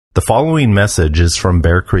The following message is from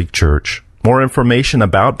Bear Creek Church. More information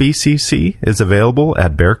about BCC is available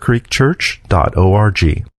at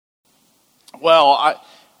bearcreekchurch.org. Well,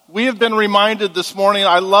 we have been reminded this morning,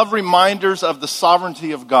 I love reminders of the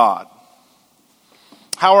sovereignty of God.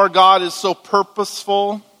 How our God is so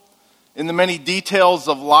purposeful in the many details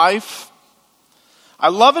of life. I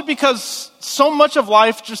love it because so much of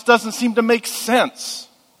life just doesn't seem to make sense.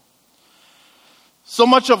 So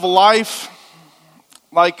much of life,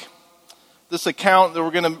 like this account that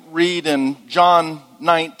we're going to read in John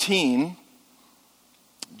 19,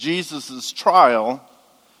 Jesus' trial,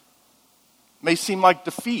 may seem like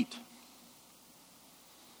defeat,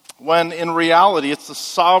 when in reality it's the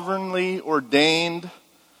sovereignly ordained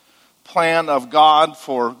plan of God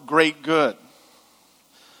for great good.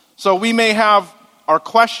 So we may have our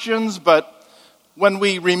questions, but when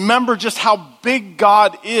we remember just how big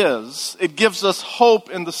God is, it gives us hope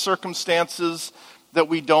in the circumstances that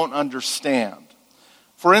we don't understand.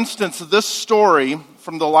 For instance, this story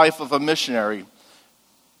from the life of a missionary.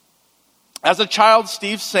 As a child,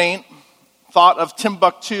 Steve Saint thought of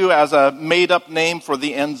Timbuktu as a made-up name for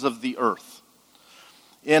the ends of the earth.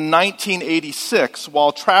 In 1986,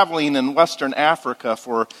 while traveling in Western Africa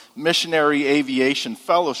for missionary aviation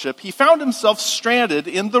fellowship, he found himself stranded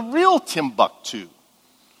in the real Timbuktu.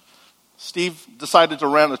 Steve decided to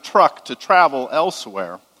rent a truck to travel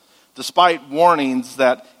elsewhere, despite warnings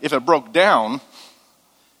that if it broke down,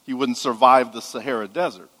 he wouldn't survive the Sahara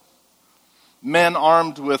Desert. Men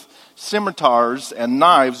armed with scimitars and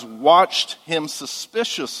knives watched him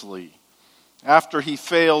suspiciously. After he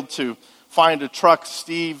failed to find a truck,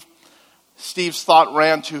 Steve's thought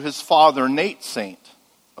ran to his father, Nate Saint,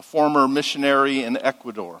 a former missionary in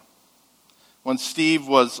Ecuador. When Steve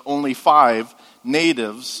was only 5,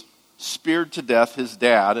 natives speared to death his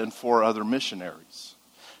dad and 4 other missionaries.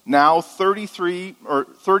 Now, 30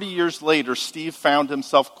 years later, Steve found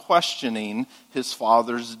himself questioning his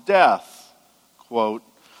father's death. Quote,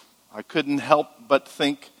 "I couldn't help but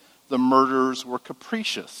think the murderers were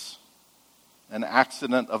capricious, an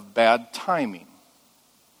accident of bad timing."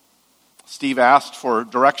 Steve asked for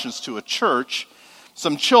directions to a church.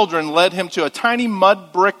 Some children led him to a tiny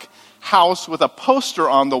mud brick house with a poster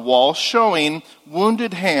on the wall showing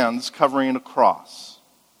wounded hands covering a cross.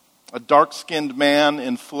 A dark-skinned man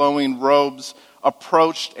in flowing robes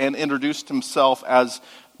approached and introduced himself as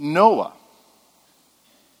Noah.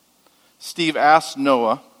 Steve asked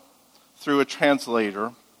Noah, through a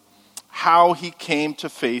translator, how he came to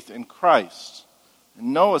faith in Christ.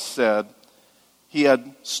 And Noah said he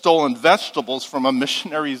had stolen vegetables from a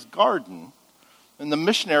missionary's garden, and the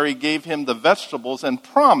missionary gave him the vegetables and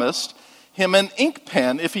promised him an ink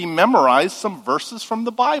pen if he memorized some verses from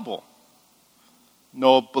the Bible.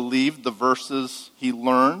 Noah believed the verses he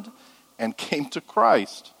learned and came to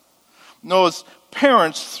Christ. Noah's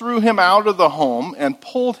parents threw him out of the home and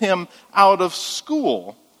pulled him out of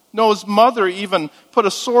school. Noah's mother even put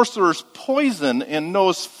a sorcerer's poison in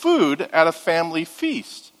Noah's food at a family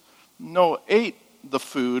feast. Noah ate the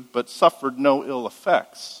food but suffered no ill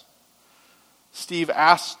effects. Steve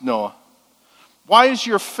asked Noah, "Why is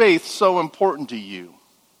your faith so important to you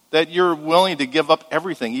that you're willing to give up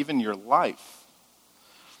everything, even your life?"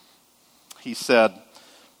 He said,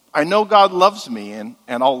 "I know God loves me and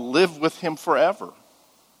I'll live with him forever."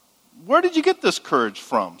 "Where did you get this courage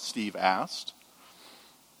from?" Steve asked.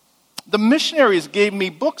 "The missionaries gave me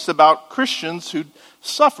books about Christians who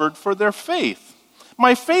suffered for their faith.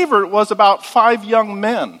 My favorite was about 5 young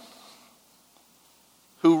men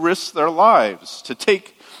who risked their lives to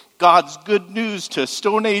take God's good news to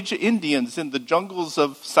Stone Age Indians in the jungles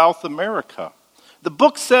of South America. The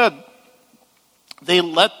book said they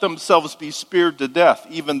let themselves be speared to death,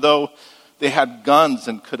 even though they had guns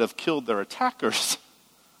and could have killed their attackers."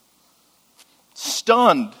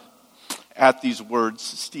 Stunned at these words,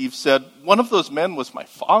 Steve said, "One of those men was my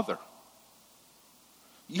father."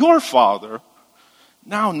 "Your father?"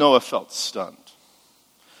 Now Noah felt stunned.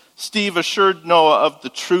 Steve assured Noah of the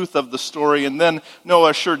truth of the story, and then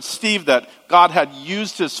Noah assured Steve that God had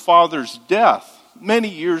used his father's death many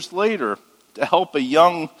years later to help a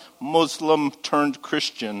young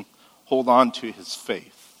Muslim-turned-Christian hold on to his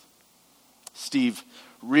faith. Steve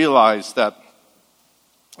realized that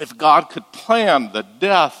if God could plan the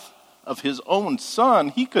death of his own son,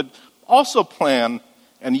 he could also plan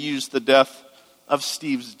and use the death of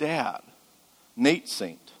Steve's dad, Nate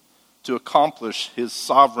Saint, to accomplish his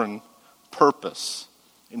sovereign purpose,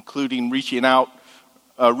 including reaching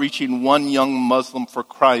one young Muslim for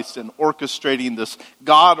Christ and orchestrating this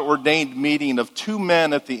God-ordained meeting of 2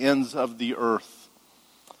 men at the ends of the earth.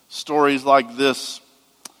 Stories like this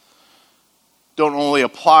don't only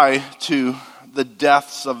apply to the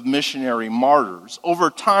deaths of missionary martyrs. Over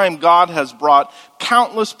time, God has brought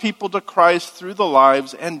countless people to Christ through the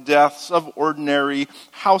lives and deaths of ordinary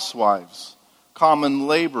housewives, common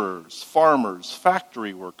laborers, farmers,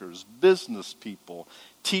 factory workers, business people,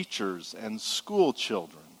 teachers, and school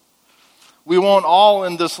children. We won't all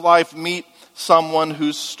in this life meet someone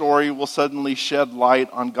whose story will suddenly shed light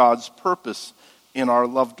on God's purpose in our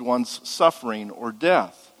loved one's suffering or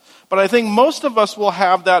death. But I think most of us will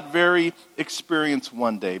have that very experience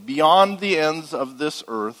one day, beyond the ends of this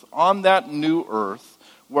earth, on that new earth,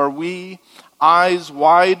 where we, eyes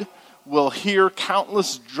wide, will hear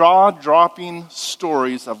countless jaw-dropping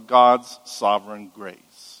stories of God's sovereign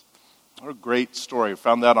grace. What a great story. I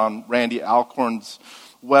found that on Randy Alcorn's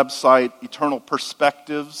website, Eternal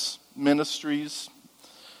Perspectives Ministries.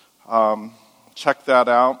 Check that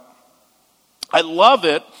out. I love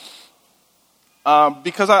it.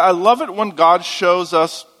 Because I love it when God shows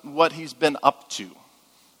us what he's been up to.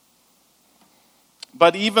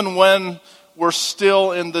 But even when we're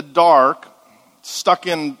still in the dark, stuck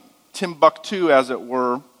in Timbuktu, as it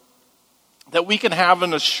were, that we can have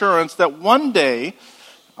an assurance that one day,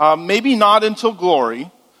 maybe not until glory,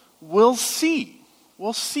 we'll see.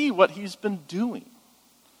 We'll see what he's been doing.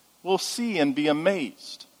 We'll see and be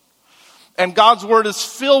amazed. And God's word is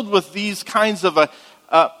filled with these kinds of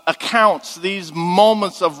accounts, these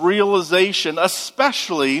moments of realization,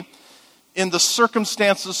 especially in the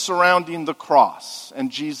circumstances surrounding the cross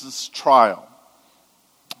and Jesus' trial.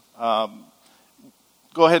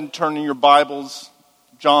 Go ahead and turn in your Bibles,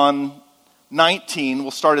 John 19.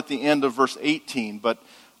 We'll start at the end of verse 18, but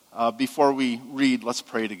before we read, let's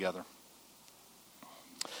pray together.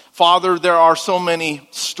 Father, there are so many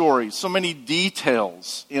stories, so many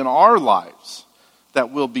details in our lives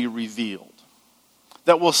that will be revealed,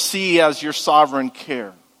 that we'll see as your sovereign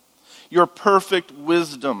care, your perfect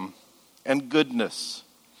wisdom and goodness.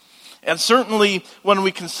 And certainly when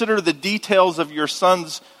we consider the details of your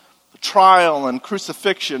Son's trial and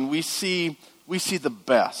crucifixion, we see the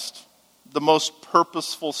best, the most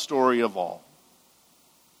purposeful story of all.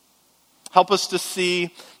 Help us to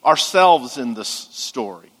see ourselves in this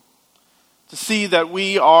story, to see that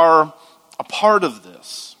we are a part of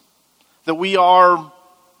this, that we are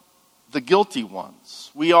the guilty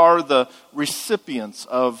ones. We are the recipients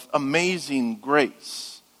of amazing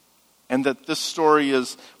grace, and that this story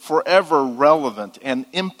is forever relevant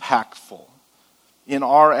and impactful in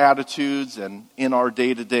our attitudes and in our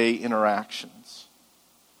day-to-day interactions.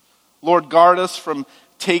 Lord, guard us from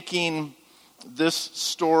taking this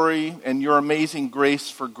story and your amazing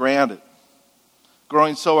grace for granted,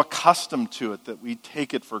 growing so accustomed to it that we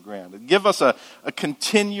take it for granted. Give us a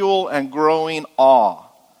continual and growing awe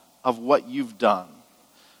of what you've done.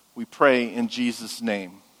 We pray in Jesus'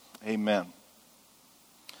 name. Amen.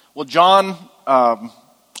 Well, John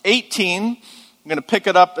 18, I'm going to pick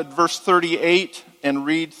it up at verse 38 and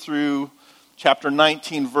read through chapter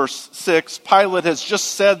 19, verse 6. Pilate has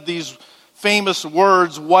just said these famous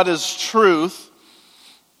words, "What is truth?"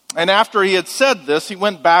 And after he had said this, he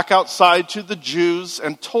went back outside to the Jews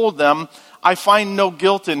and told them, "I find no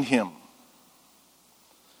guilt in him.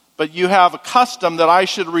 But you have a custom that I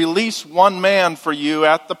should release one man for you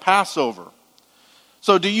at the Passover.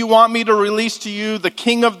 So do you want me to release to you the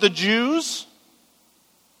King of the Jews?"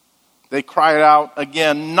 They cried out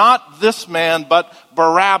again, "Not this man, but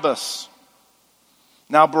Barabbas."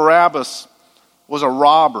 Now Barabbas was a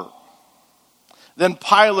robber. Then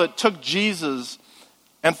Pilate took Jesus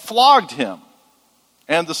and flogged him.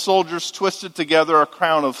 And the soldiers twisted together a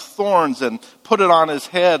crown of thorns and put it on his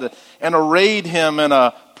head and arrayed him in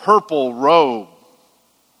a purple robe.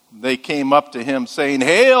 They came up to him saying,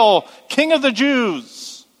 "Hail, King of the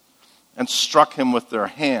Jews!" and struck him with their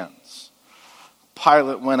hands.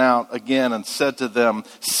 Pilate went out again and said to them,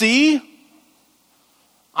 "See,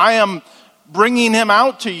 I am bringing him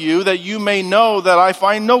out to you that you may know that I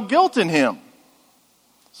find no guilt in him."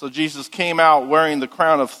 So Jesus came out wearing the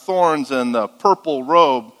crown of thorns and the purple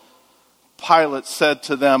robe. Pilate said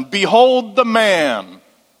to them, "Behold the man."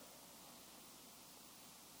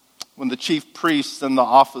 When the chief priests and the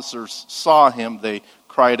officers saw him, they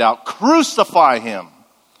cried out, "Crucify him!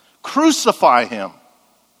 Crucify him!"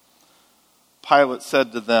 Pilate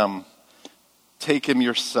said to them, "Take him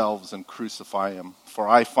yourselves and crucify him, for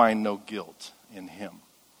I find no guilt in him."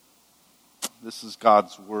 This is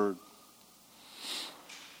God's word.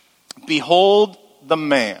 Behold the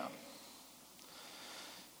man.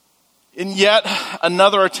 In yet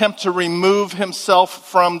another attempt to remove himself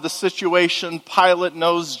from the situation, Pilate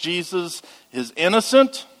knows Jesus is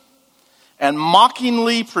innocent and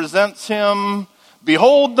mockingly presents him,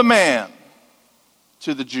 "Behold the man,"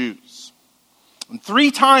 to the Jews. And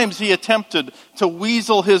 3 times he attempted to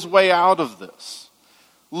weasel his way out of this.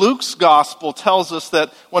 Luke's gospel tells us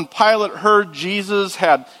that when Pilate heard Jesus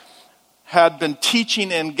had been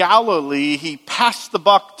teaching in Galilee, he passed the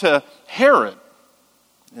buck to Herod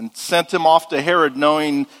and sent him off to Herod,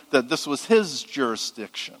 knowing that this was his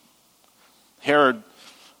jurisdiction. Herod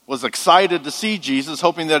was excited to see Jesus,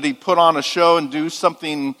 hoping that he'd put on a show and do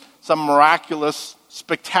some miraculous,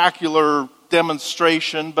 spectacular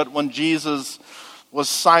demonstration. But when Jesus was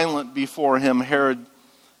silent before him, Herod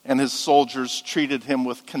and his soldiers treated him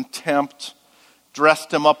with contempt,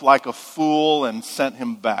 dressed him up like a fool, and sent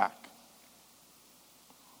him back.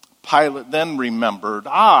 Pilate then remembered,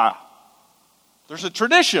 there's a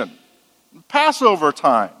tradition, Passover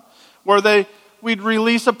time, where we'd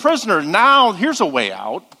release a prisoner. Now, here's a way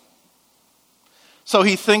out. So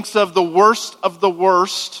he thinks of the worst,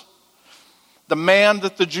 the man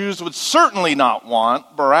that the Jews would certainly not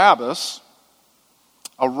want, Barabbas,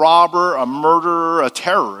 a robber, a murderer, a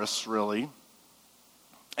terrorist, really.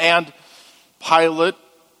 And Pilate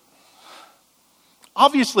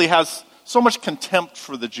obviously has so much contempt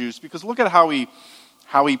for the Jews, because look at how he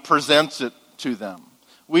presents it to them.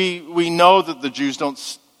 We know that the Jews don't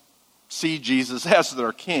see Jesus as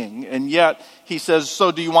their king, and yet he says,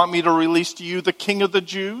 so do you want me to release to you the king of the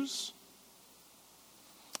Jews?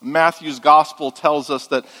 Matthew's gospel tells us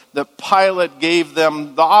that Pilate gave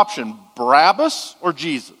them the option, Barabbas or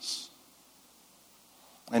Jesus.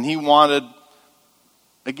 And he wanted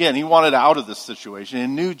out of this situation. He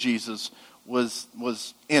knew Jesus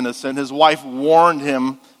was innocent. His wife warned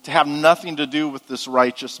him to have nothing to do with this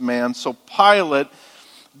righteous man. So Pilate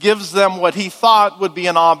gives them what he thought would be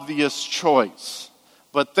an obvious choice.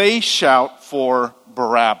 But they shout for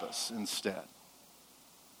Barabbas instead.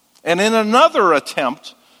 And in another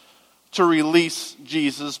attempt to release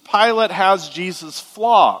Jesus, Pilate has Jesus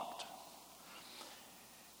flogged.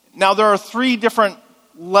 Now there are 3 different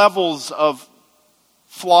levels of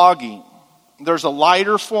flogging. There's a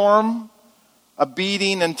lighter form, a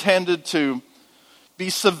beating intended to be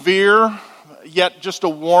severe, yet just a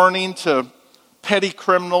warning to petty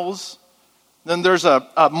criminals. Then there's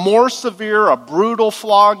a more severe, a brutal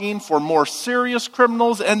flogging for more serious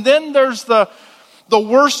criminals. And then there's the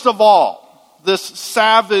worst of all, this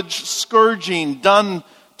savage scourging done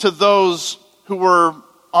to those who were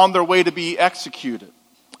on their way to be executed.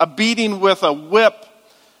 A beating with a whip,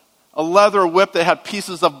 a leather whip that had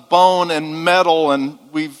pieces of bone and metal, and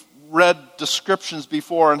we've read descriptions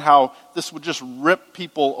before on how this would just rip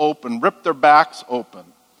people open, rip their backs open,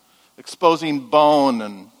 exposing bone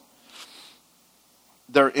and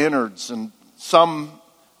their innards. And some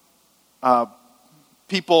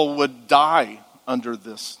people would die under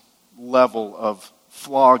this level of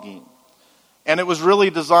flogging. And it was really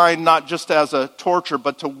designed not just as a torture,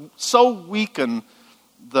 but to so weaken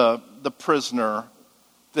the prisoner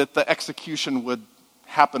that the execution would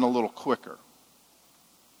happen a little quicker.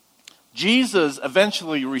 Jesus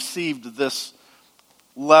eventually received this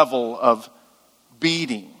level of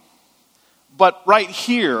beating. But right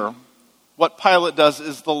here, what Pilate does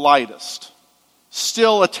is the lightest.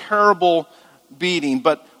 Still a terrible beating,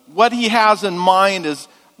 but what he has in mind is,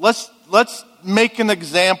 let's make an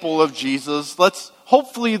example of Jesus.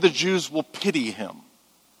 Hopefully the Jews will pity him.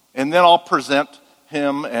 And then I'll present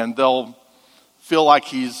him, and they'll feel like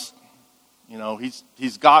he's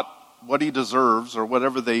got what he deserves, or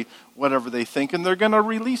whatever they think, and they're going to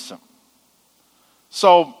release him.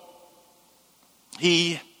 So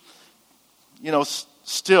he,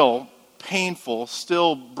 still painful,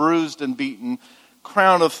 still bruised and beaten,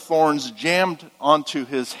 crown of thorns jammed onto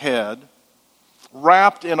his head,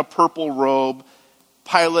 wrapped in a purple robe,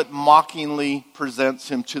 Pilate mockingly presents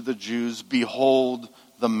him to the Jews. Behold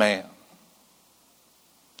the man.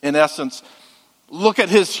 In essence, look at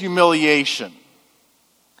his humiliation.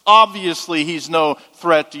 Obviously, he's no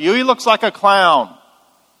threat to you. He looks like a clown.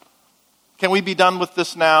 Can we be done with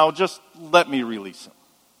this now? Just let me release him.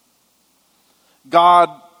 God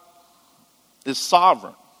is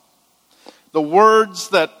sovereign. The words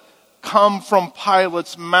that come from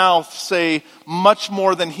Pilate's mouth say much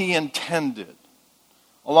more than he intended.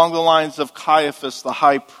 Along the lines of Caiaphas, the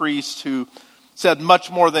high priest, who said much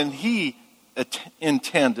more than he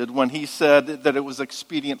intended when he said that it was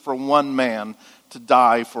expedient for one man to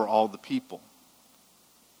die for all the people.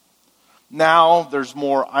 Now there's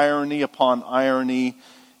more irony upon irony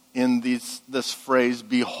in this phrase,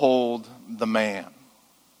 behold the man.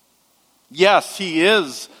 Yes, he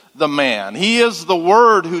is the man. He is the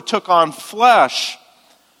Word who took on flesh,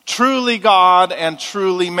 truly God and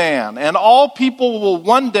truly man. And all people will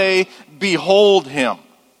one day behold him.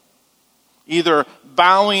 either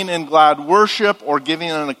bowing in glad worship or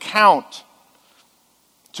giving an account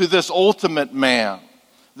to this ultimate man,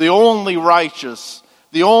 the only righteous,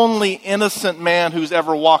 the only innocent man who's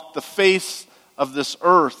ever walked the face of this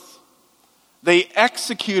earth. They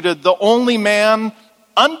executed the only man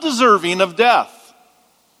undeserving of death.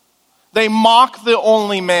 They mock the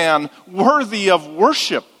only man worthy of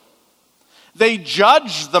worship. They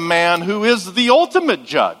judge the man who is the ultimate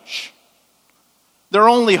judge. Their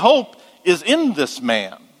only hope is in this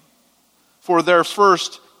man. For their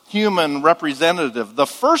first human representative, the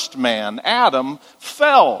first man, Adam,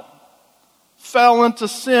 fell into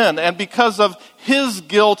sin. And because of his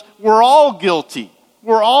guilt, we're all guilty.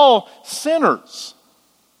 We're all sinners.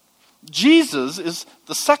 Jesus is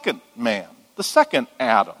the second man, the second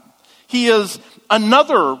Adam. He is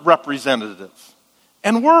another representative.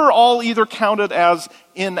 And we're all either counted as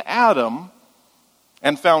in Adam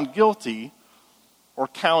and found guilty, or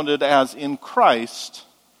counted as in Christ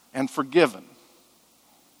and forgiven.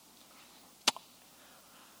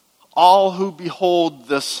 All who behold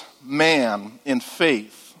this man in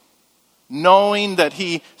faith, knowing that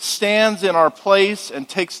he stands in our place and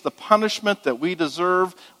takes the punishment that we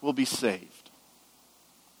deserve, will be saved.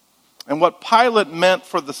 And what Pilate meant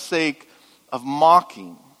for the sake of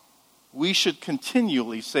mocking, we should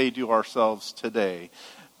continually say to ourselves today,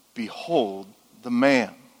 behold the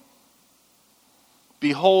man.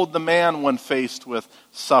 Behold the man when faced with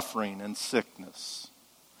suffering and sickness.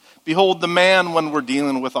 Behold the man when we're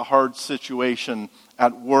dealing with a hard situation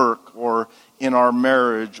at work or in our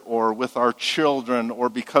marriage or with our children or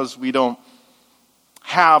because we don't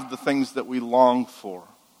have the things that we long for.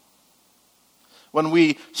 When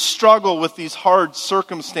we struggle with these hard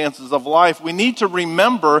circumstances of life, we need to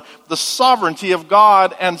remember the sovereignty of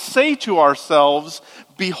God and say to ourselves,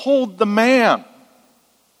 behold the man.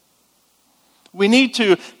 We need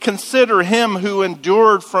to consider him who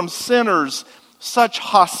endured from sinners such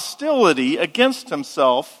hostility against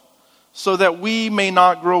himself so that we may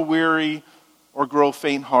not grow weary or grow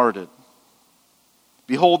faint-hearted.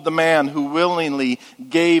 Behold the man who willingly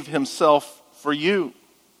gave himself for you.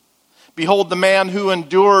 Behold the man who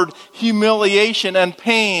endured humiliation and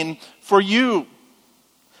pain for you.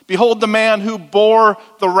 Behold the man who bore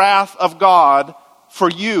the wrath of God for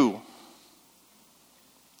you.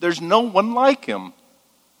 There's no one like him.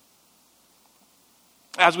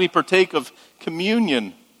 As we partake of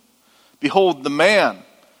communion, behold the man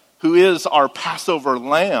who is our Passover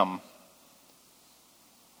lamb.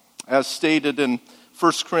 As stated in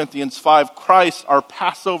 1 Corinthians 5, Christ, our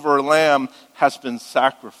Passover lamb, has been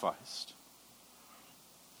sacrificed.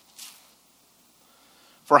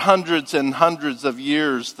 For hundreds and hundreds of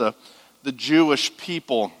years, the Jewish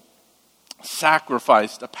people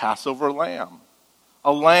sacrificed a Passover lamb.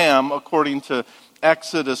 A lamb, according to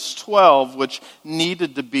Exodus 12, which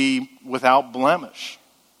needed to be without blemish.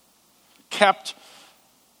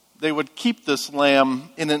 They would keep this lamb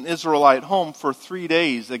in an Israelite home for 3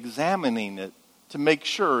 days, examining it to make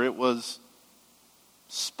sure it was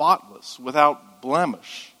spotless, without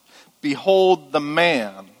blemish. Behold the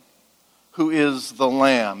man who is the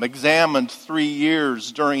lamb, examined 3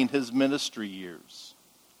 years during his ministry years.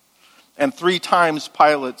 And 3 times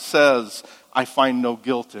Pilate says, I find no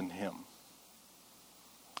guilt in him.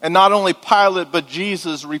 And not only Pilate, but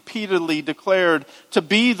Jesus repeatedly declared to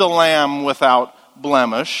be the lamb without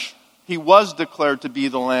blemish. He was declared to be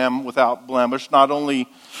the lamb without blemish, not only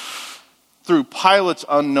through Pilate's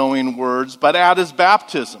unknowing words, but at his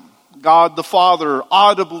baptism. God the Father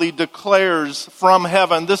audibly declares from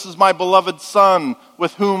heaven, this is my beloved Son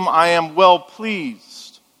with whom I am well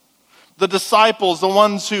pleased. The disciples, the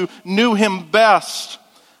ones who knew him best,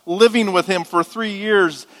 living with him for 3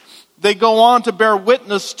 years, they go on to bear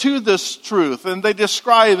witness to this truth, and they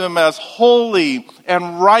describe him as holy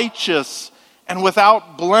and righteous and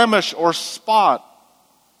without blemish or spot.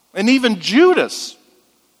 And even Judas,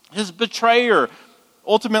 his betrayer,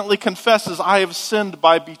 ultimately confesses, I have sinned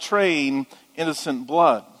by betraying innocent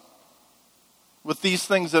blood. With these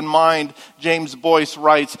things in mind, James Boyce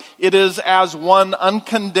writes, it is as one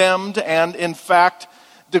uncondemned and in fact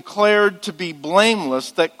declared to be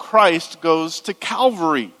blameless that Christ goes to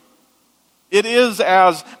Calvary. It is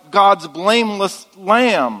as God's blameless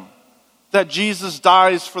lamb that Jesus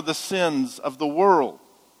dies for the sins of the world.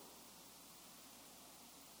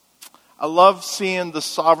 I love seeing the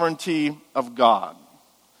sovereignty of God.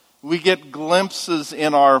 We get glimpses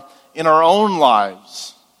in our own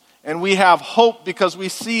lives. And we have hope because we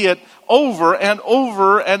see it over and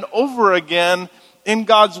over and over again in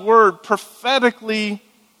God's word, prophetically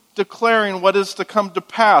declaring what is to come to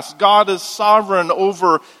pass. God is sovereign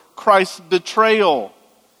over Christ's betrayal,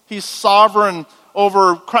 He's sovereign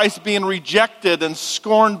over Christ being rejected and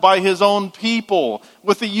scorned by his own people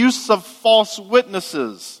with the use of false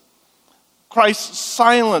witnesses. Christ's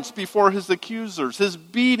silence before his accusers, his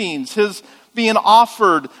beatings, his being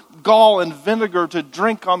offered gall and vinegar to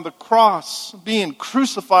drink on the cross, being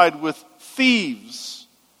crucified with thieves,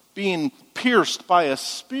 being pierced by a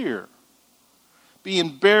spear,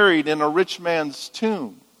 being buried in a rich man's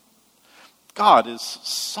tomb. God is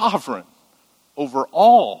sovereign over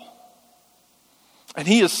all. And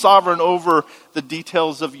he is sovereign over the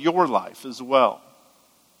details of your life as well.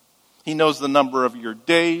 He knows the number of your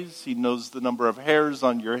days. He knows the number of hairs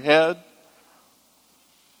on your head.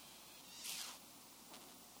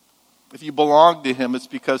 If you belong to him, it's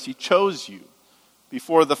because he chose you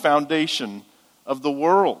before the foundation of the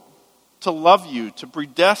world to love you, to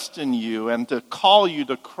predestine you, and to call you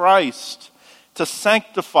to Christ, to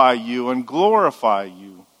sanctify you and glorify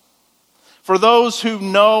you. For those who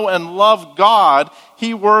know and love God,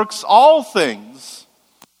 he works all things.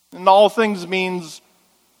 And all things means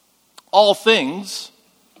all things.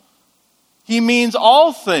 He means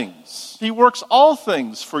all things. He works all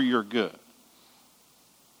things for your good.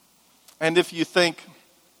 And if you think,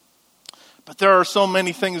 but there are so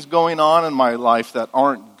many things going on in my life that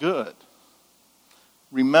aren't good,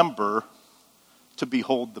 remember to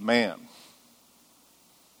behold the man.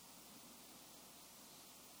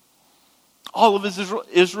 All of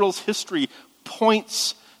Israel's history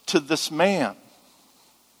points to this man.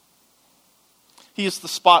 He is the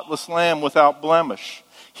spotless lamb without blemish.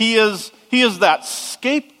 He is that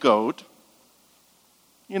scapegoat,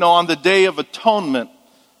 on the Day of Atonement,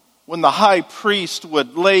 when the high priest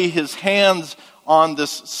would lay his hands on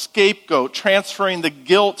this scapegoat, transferring the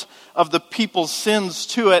guilt of the people's sins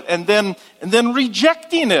to it, and then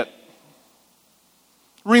rejecting it,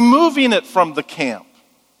 removing it from the camp.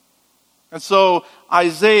 And so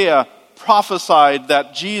Isaiah prophesied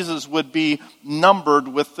that Jesus would be numbered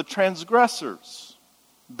with the transgressors,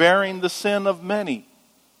 bearing the sin of many.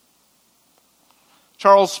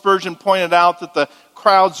 Charles Spurgeon pointed out that the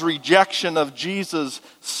crowd's rejection of Jesus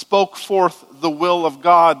spoke forth the will of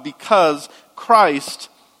God because Christ,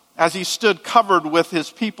 as he stood covered with his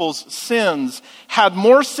people's sins, had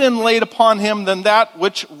more sin laid upon him than that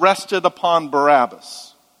which rested upon Barabbas.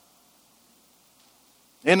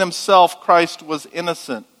 In himself, Christ was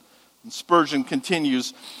innocent. And Spurgeon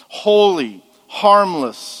continues, holy,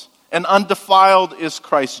 harmless, and undefiled is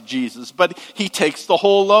Christ Jesus. But he takes the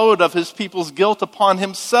whole load of his people's guilt upon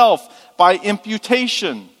himself by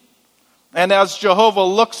imputation. And as Jehovah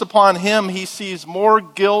looks upon him, he sees more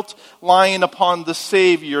guilt lying upon the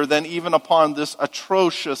Savior than even upon this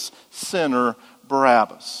atrocious sinner,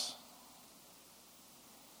 Barabbas.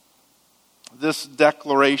 This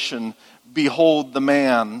declaration, behold the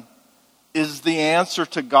man, is the answer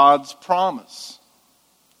to God's promise.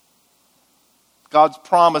 God's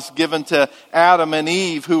promise given to Adam and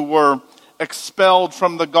Eve who were expelled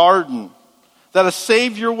from the garden, that a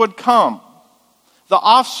Savior would come, the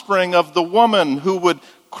offspring of the woman who would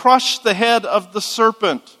crush the head of the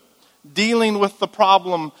serpent, dealing with the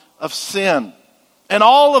problem of sin. And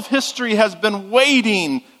all of history has been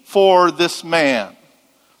waiting for this man,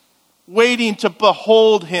 waiting to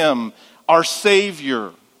behold him, our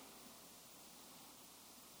Savior.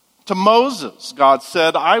 To Moses, God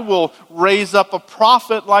said, I will raise up a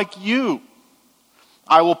prophet like you.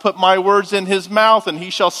 I will put my words in his mouth, and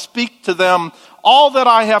he shall speak to them all that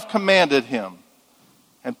I have commanded him.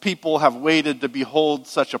 And people have waited to behold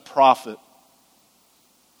such a prophet.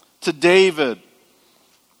 To David,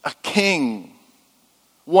 a king,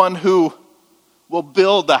 one who will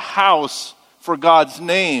build a house for God's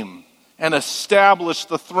name and establish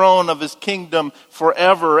the throne of his kingdom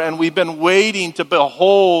forever. And we've been waiting to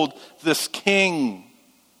behold this king.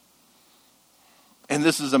 And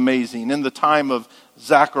this is amazing. In the time of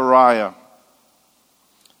Zechariah,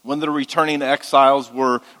 when the returning exiles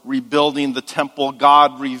were rebuilding the temple,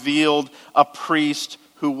 God revealed a priest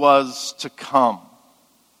who was to come.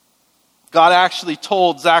 God actually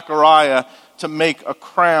told Zechariah to make a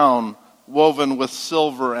crown woven with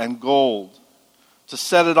silver and gold, to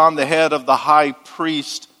set it on the head of the high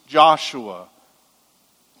priest Joshua.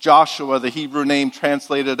 Joshua, the Hebrew name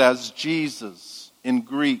translated as Jesus in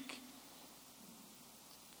Greek.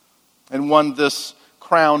 And when this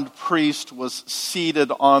crowned priest was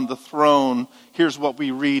seated on the throne, here's what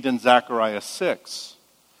we read in Zechariah 6.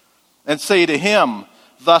 And say to him,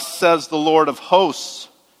 thus says the Lord of hosts,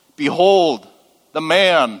 behold, the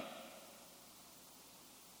man.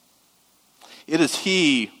 It is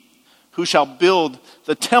he who shall build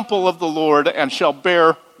the temple of the Lord and shall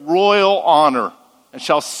bear royal honor and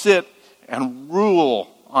shall sit and rule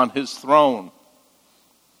on his throne.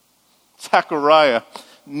 Zechariah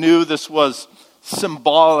knew this was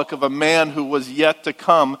symbolic of a man who was yet to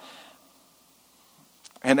come.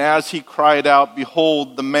 And as he cried out,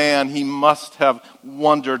 "Behold the man," he must have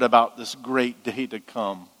wondered about this great day to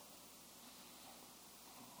come.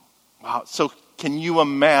 Wow, so can you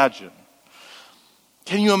imagine?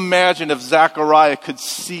 Can you imagine if Zechariah could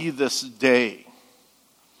see this day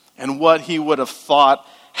and what he would have thought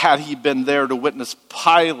had he been there to witness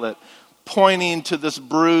Pilate pointing to this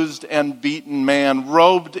bruised and beaten man,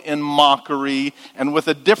 robed in mockery and with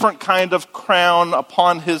a different kind of crown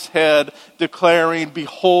upon his head, declaring,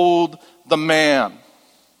 "Behold the man."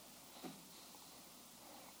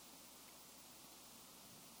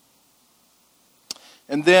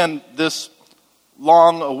 And then this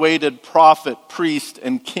long-awaited prophet, priest,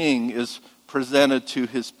 and king is presented to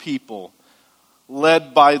his people,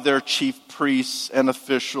 led by their chief priests and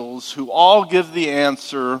officials, who all give the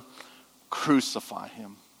answer, "Crucify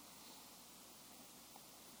him."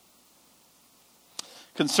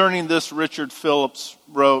 Concerning this, Richard Phillips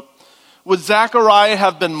wrote, "Would Zechariah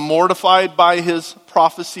have been mortified by his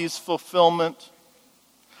prophecy's fulfillment?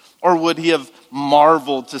 Or would he have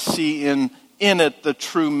marveled to see in it the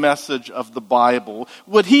true message of the Bible?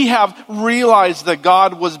 Would he have realized that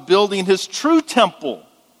God was building his true temple,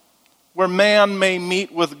 where man may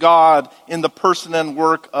meet with God in the person and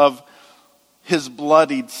work of his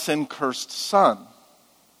bloodied, sin-cursed Son?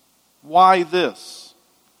 Why this?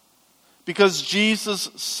 Because Jesus'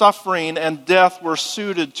 suffering and death were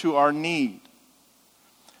suited to our need,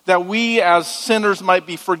 that we as sinners might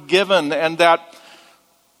be forgiven, and that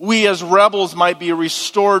we as rebels might be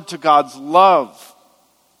restored to God's love.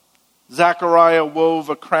 Zechariah wove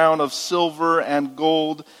a crown of silver and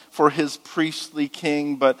gold for his priestly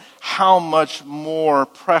king, but how much more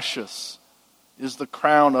precious is the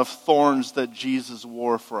crown of thorns that Jesus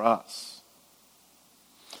wore for us.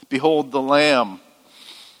 Behold the Lamb,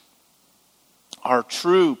 our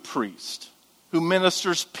true priest, who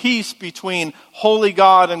ministers peace between holy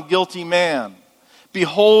God and guilty man.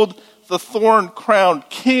 Behold the thorn-crowned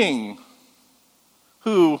king,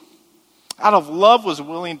 who out of love was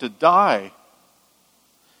willing to die.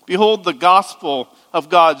 Behold the gospel of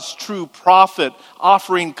God's true prophet,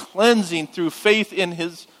 offering cleansing through faith in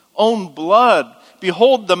his own blood.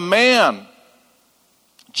 Behold the man,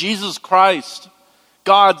 Jesus Christ,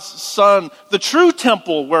 God's Son, the true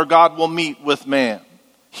temple where God will meet with man,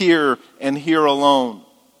 here and here alone,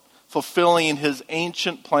 fulfilling his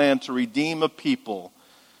ancient plan to redeem a people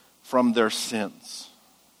from their sins.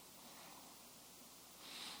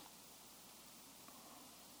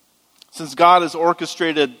 Since God has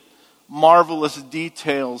orchestrated marvelous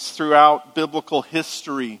details throughout biblical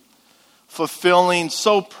history, fulfilling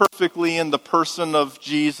so perfectly in the person of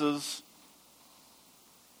Jesus,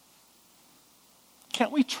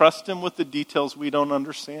 can't we trust him with the details we don't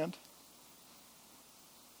understand?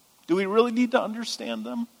 Do we really need to understand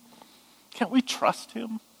them? Can't we trust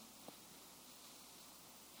him?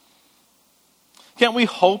 Can't we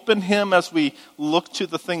hope in him as we look to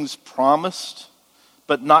the things promised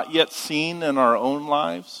but not yet seen in our own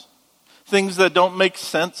lives? Things that don't make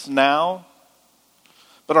sense now,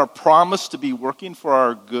 but are promised to be working for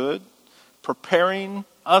our good, preparing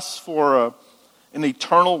us for an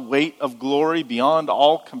eternal weight of glory beyond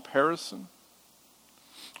all comparison.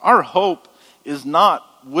 Our hope is not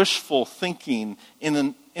wishful thinking in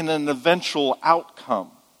an eventual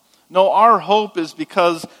outcome. No, our hope is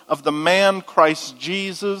because of the man Christ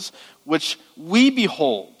Jesus, which we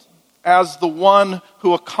behold as the one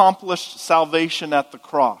who accomplished salvation at the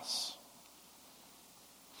cross.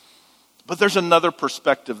 But there's another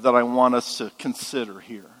perspective that I want us to consider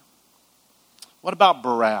here. What about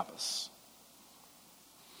Barabbas?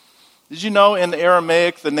 Did you know in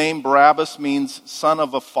Aramaic the name Barabbas means son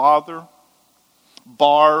of a father?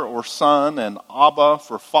 Bar or son, and Abba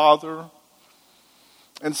for father.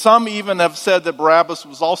 And some even have said that Barabbas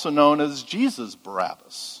was also known as Jesus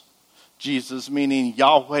Barabbas. Jesus meaning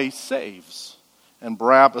Yahweh saves, and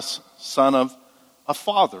Barabbas, son of a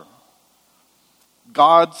father.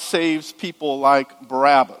 God saves people like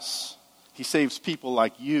Barabbas. He saves people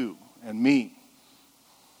like you and me.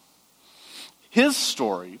 His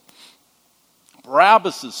story,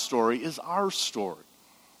 Barabbas' story, is our story.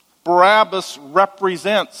 Barabbas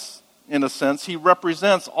represents, in a sense, he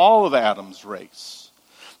represents all of Adam's race.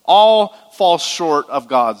 All fall short of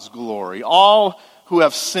God's glory. All who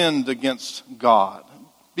have sinned against God.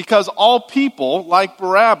 Because all people, like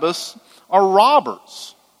Barabbas, are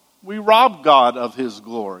robbers. We rob God of his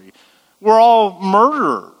glory. We're all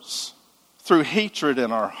murderers through hatred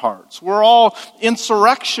in our hearts. We're all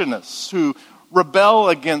insurrectionists who rebel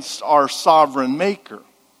against our sovereign maker.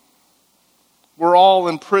 We're all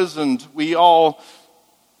imprisoned. We all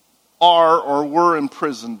are or were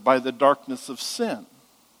imprisoned by the darkness of sin.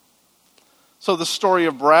 So the story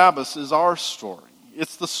of Barabbas is our story.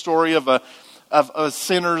 It's the story of a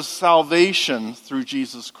sinner's salvation through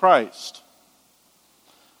Jesus Christ.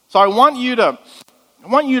 So I want you to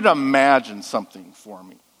imagine something for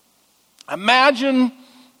me. Imagine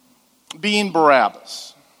being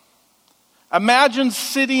Barabbas. Imagine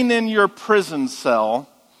sitting in your prison cell.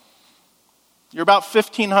 You're about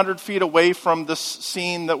 1,500 feet away from this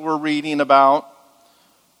scene that we're reading about.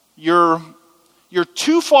 You're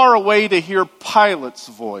too far away to hear Pilate's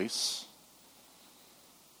voice,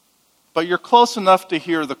 but you're close enough to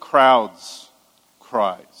hear the crowd's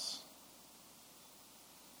cries.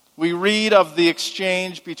 We read of the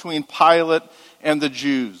exchange between Pilate and the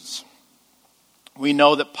Jews. We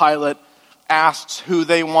know that Pilate asks who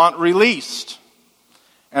they want released,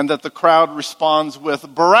 and that the crowd responds with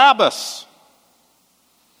Barabbas.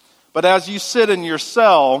 But as you sit in your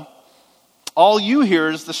cell, all you hear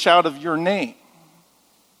is the shout of your name.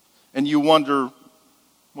 And you wonder,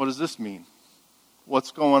 what does this mean?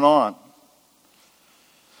 What's going on?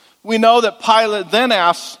 We know that Pilate then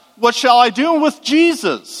asks, what shall I do with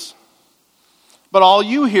Jesus? But all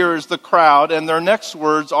you hear is the crowd, and their next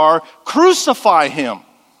words are, crucify him.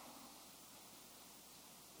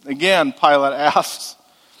 Again, Pilate asks,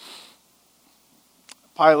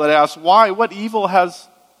 why? What evil has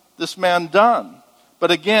this man done?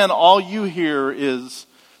 But again, all you hear is,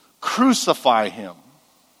 crucify him.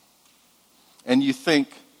 And you think,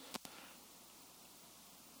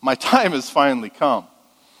 my time has finally come.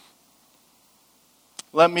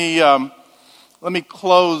 Let me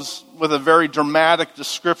close with a very dramatic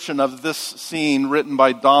description of this scene written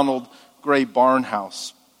by Donald Gray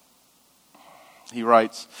Barnhouse. He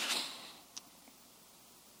writes,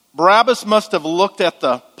 Barabbas must have looked at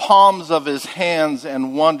the palms of his hands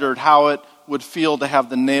and wondered how it would feel to have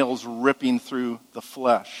the nails ripping through the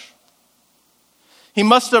flesh. He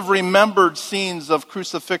must have remembered scenes of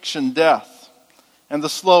crucifixion death and the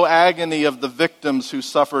slow agony of the victims who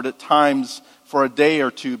suffered at times for a day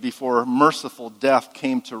or two before merciful death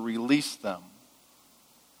came to release them.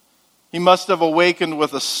 He must have awakened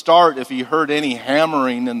with a start if he heard any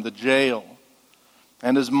hammering in the jail.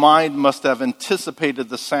 And his mind must have anticipated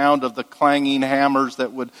the sound of the clanging hammers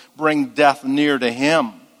that would bring death near to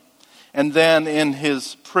him. And then in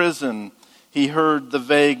his prison, he heard the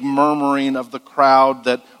vague murmuring of the crowd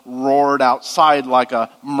that roared outside like a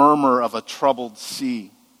murmur of a troubled sea.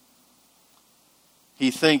 He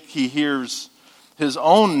hears his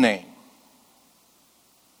own name.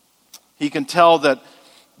 He can tell that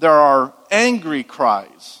there are angry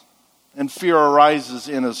cries, and fear arises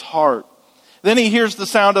in his heart. Then he hears the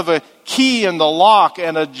sound of a key in the lock,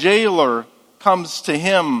 and a jailer comes to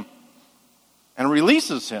him and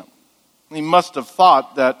releases him. He must have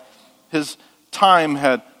thought that his time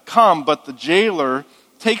had come, but the jailer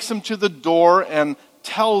takes him to the door and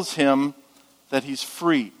tells him that he's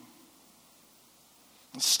free.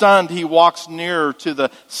 Stunned, he walks nearer to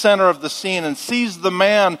the center of the scene and sees the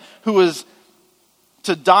man who is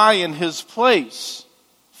to die in his place.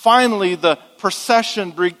 Finally, the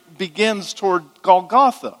procession begins toward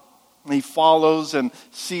Golgotha. And he follows and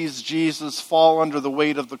sees Jesus fall under the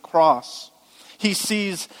weight of the cross. He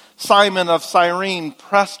sees Simon of Cyrene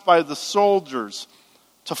pressed by the soldiers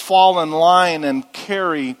to fall in line and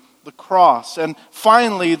carry the cross. And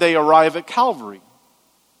finally, they arrive at Calvary.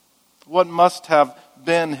 What must have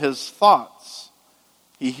been his thoughts?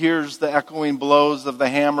 He hears the echoing blows of the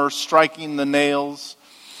hammer striking the nails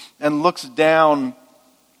and looks down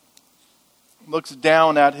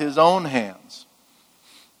at his own hands.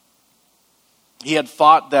 He had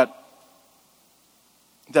thought that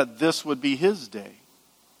this would be his day.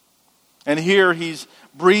 And here he's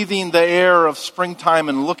breathing the air of springtime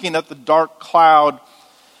and looking at the dark cloud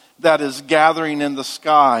that is gathering in the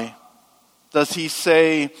sky. Does he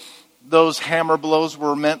say, those hammer blows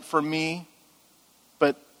were meant for me,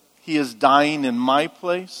 but he is dying in my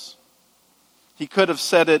place? He could have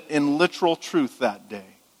said it in literal truth that day.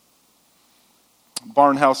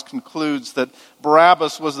 Barnhouse concludes that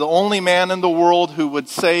Barabbas was the only man in the world who would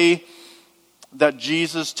say that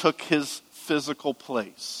Jesus took his physical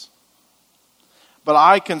place. But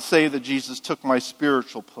I can say that Jesus took my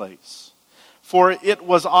spiritual place. For it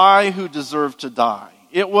was I who deserved to die.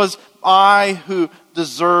 It was I who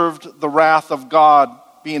deserved the wrath of God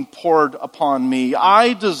being poured upon me.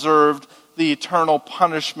 I deserved the eternal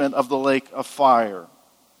punishment of the lake of fire.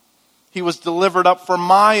 He was delivered up for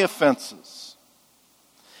my offenses.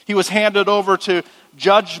 He He was handed over to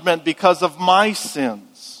judgment because of my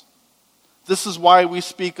sins. This is why we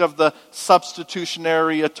speak of the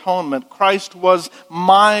substitutionary atonement. Christ was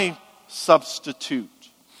my substitute.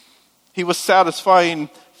 He was satisfying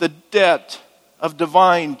the debt of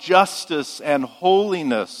divine justice and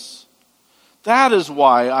holiness. That is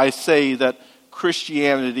why I say that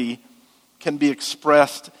Christianity can be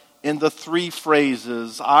expressed in the three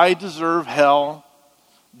phrases: I deserve hell,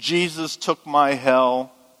 Jesus took my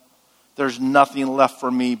hell, there's nothing left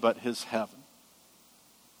for me but his heaven.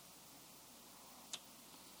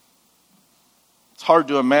 It's hard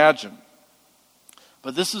to imagine,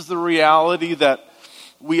 but this is the reality that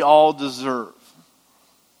we all deserve.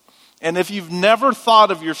 And if you've never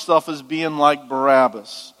thought of yourself as being like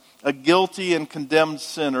Barabbas, a guilty and condemned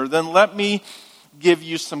sinner, then let me give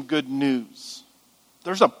you some good news.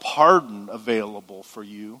 There's a pardon available for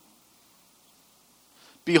you.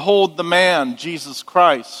 Behold the man, Jesus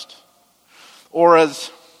Christ. Or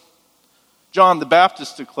as John the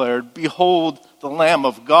Baptist declared, behold the Lamb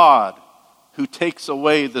of God who takes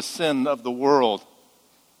away the sin of the world.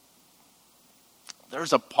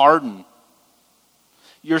 There's a pardon.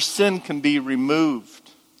 Your sin can be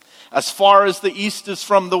removed. As far as the east is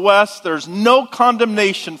from the west, there's no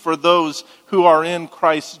condemnation for those who are in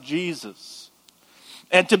Christ Jesus.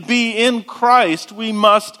 And to be in Christ, we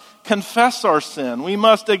must confess our sin. We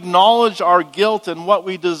must acknowledge our guilt and what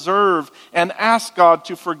we deserve and ask God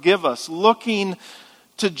to forgive us, looking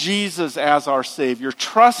to Jesus as our Savior,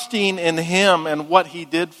 trusting in Him and what He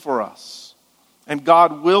did for us. And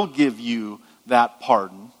God will give you that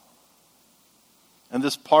pardon. And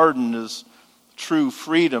this pardon is true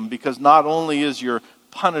freedom, because not only is your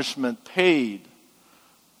punishment paid,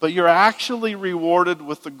 but you're actually rewarded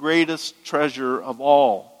with the greatest treasure of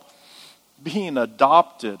all, being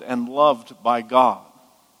adopted and loved by God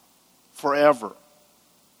forever.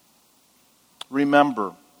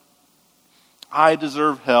 Remember, I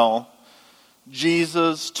deserve hell.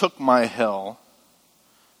 Jesus took my hell.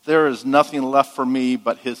 There is nothing left for me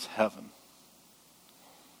but His heaven.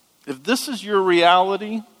 If this is your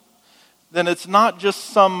reality, then it's not just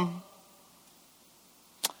something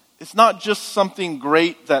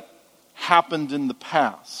great that happened in the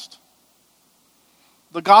past.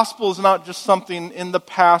 The gospel is not just something in the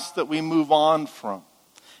past that we move on from.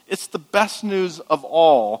 It's the best news of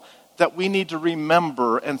all that we need to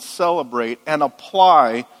remember and celebrate and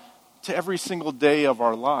apply to every single day of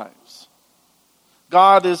our lives.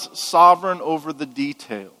 God is sovereign over the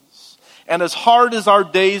details. And as hard as our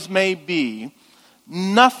days may be,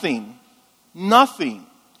 nothing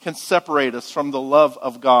can separate us from the love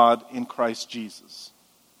of God in Christ Jesus.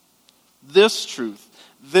 This truth,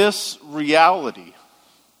 this reality,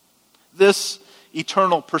 this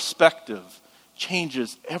eternal perspective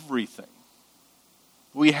changes everything.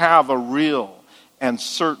 We have a real and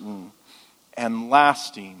certain and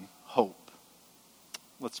lasting hope.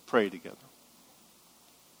 Let's pray together.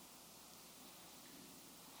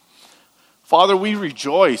 Father, we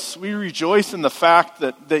rejoice. We rejoice in the fact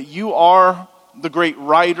that you are the great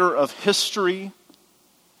writer of history,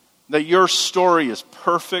 that your story is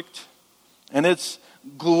perfect, and it's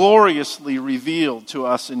gloriously revealed to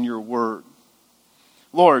us in your word.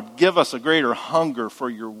 Lord, give us a greater hunger for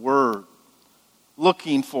your word,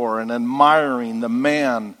 looking for and admiring the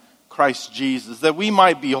man, Christ Jesus, that we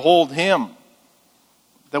might behold him,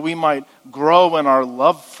 that we might grow in our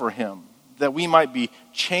love for him, that we might be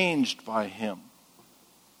changed by him.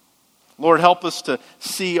 Lord, help us to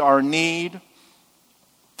see our need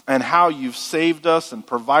and how you've saved us and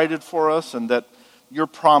provided for us, and that your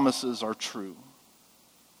promises are true.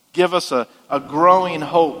 Give us a growing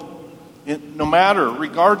hope,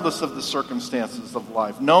 regardless of the circumstances of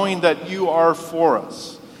life, knowing that you are for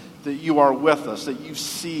us, that you are with us, that you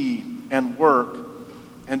see and work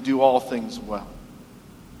and do all things well.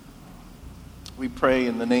 We pray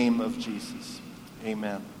in the name of Jesus.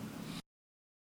 Amen.